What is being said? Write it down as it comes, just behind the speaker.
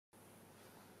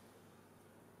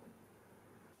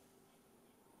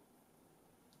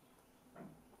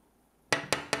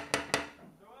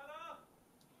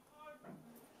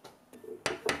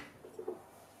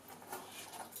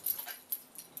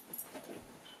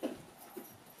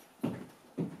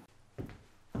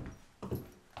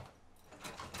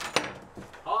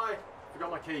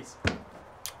keys.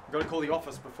 I've got to call the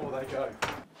office before they go.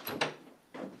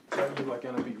 So you are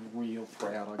going to be real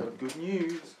proud. I got good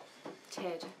news.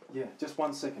 Ted. Yeah, just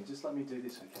 1 second. Just let me do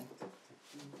this, okay?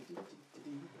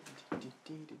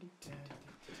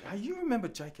 Hey, you remember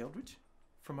Jake Eldridge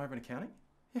from over in accounting?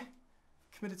 Yeah,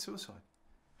 committed suicide.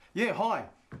 Yeah, hi.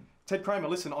 Ted Kramer,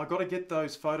 listen, I got to get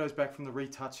those photos back from the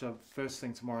retoucher first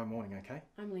thing tomorrow morning, okay?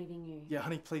 I'm leaving you. Yeah,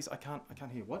 honey, please, I can't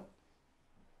hear. What?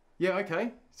 Yeah,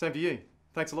 okay. Same to you.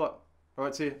 Thanks a lot. All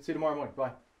right, see you tomorrow morning.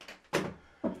 Bye.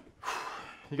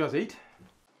 You guys eat?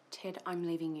 Ted, I'm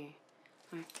leaving you.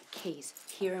 My keys.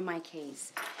 Here are my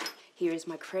keys. Here is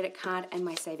my credit card and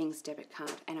my savings debit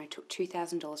card. And I took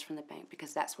 $2,000 from the bank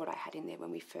because that's what I had in there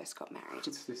when we first got married.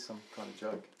 Is this some kind of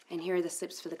joke? And here are the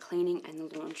slips for the cleaning and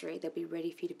the laundry. They'll be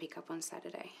ready for you to pick up on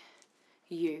Saturday.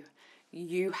 You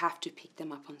have to pick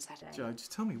them up on Saturday. Joe,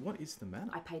 just tell me, what is the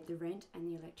matter? I paid the rent and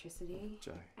the electricity.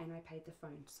 Joe. And I paid the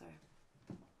phone, so.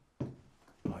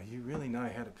 Oh, you really know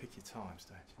how to pick your times,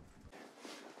 don't you?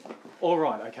 All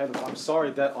right, okay, look, I'm sorry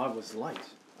that I was late,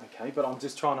 okay, but I'm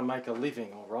just trying to make a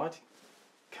living, all right?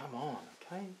 Come on,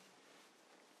 okay?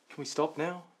 Can we stop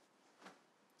now?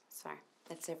 So,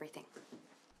 that's everything.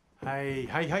 Hey,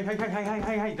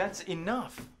 that's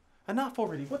enough. Enough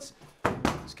already. What's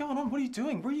going on? What are you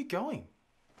doing? Where are you going?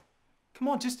 Come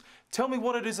on, just tell me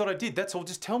what it is that I did. That's all.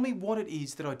 Just tell me what it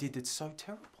is that I did that's so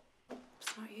terrible.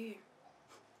 It's not you.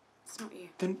 It's not you.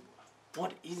 Then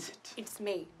what is it? It's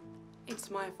me. It's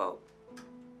my fault.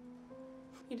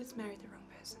 You just married the wrong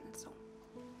person, that's all.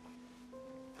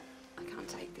 I can't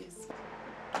take this.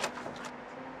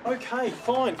 Okay,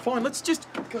 fine. Let's just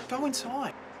go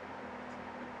inside.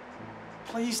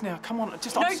 Please now, come on.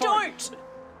 Just, I'm sorry. Don't!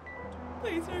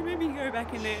 Please don't make me go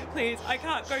back in there. Please, I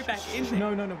can't go back in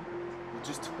there. No. We'll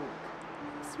just talk.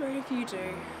 I swear if you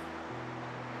do,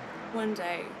 one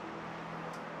day,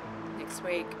 next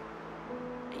week,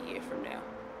 a year from now,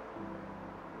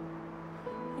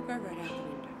 I'll go right out the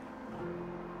window.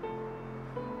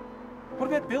 What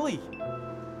about Billy?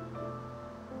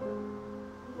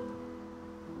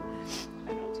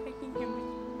 I'm not taking him with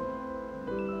me.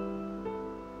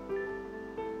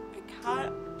 I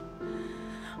can't.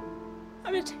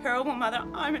 I'm a terrible mother.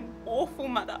 I'm an awful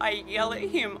mother. I yell at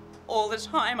him all the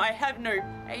time. I have no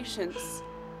patience.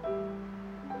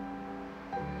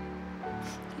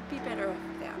 He'd be better off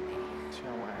without me.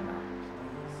 Joanna,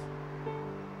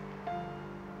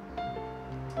 I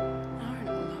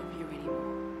don't love you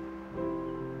anymore.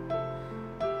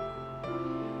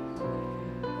 please.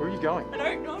 Where are you going? I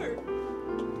don't know.